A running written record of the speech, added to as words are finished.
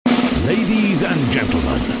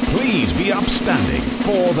be upstanding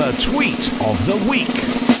for the tweet of the week.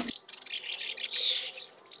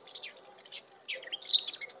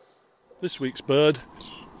 This week's bird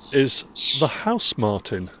is the house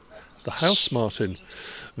martin. The house martin.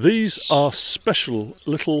 These are special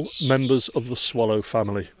little members of the swallow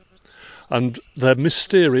family, and they're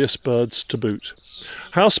mysterious birds to boot.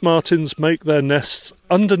 House martins make their nests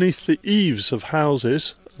underneath the eaves of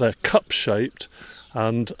houses. They're cup-shaped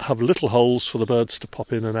and have little holes for the birds to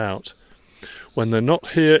pop in and out. When they're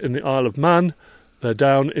not here in the Isle of Man, they're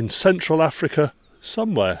down in Central Africa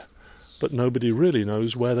somewhere, but nobody really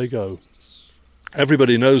knows where they go.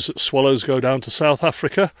 Everybody knows that swallows go down to South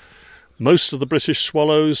Africa. Most of the British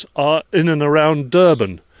swallows are in and around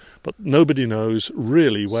Durban, but nobody knows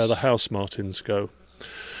really where the house martins go.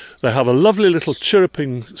 They have a lovely little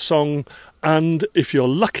chirruping song, and if you're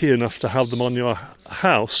lucky enough to have them on your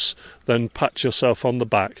house, then pat yourself on the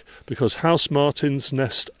back, because house martins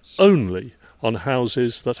nest only on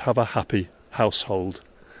houses that have a happy household,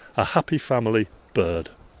 a happy family bird.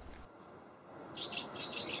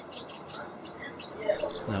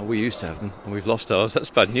 No, we used to have them, and we've lost ours.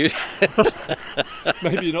 That's bad news.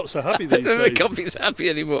 Maybe you're not so happy these days. I can't be so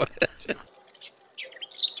happy anymore.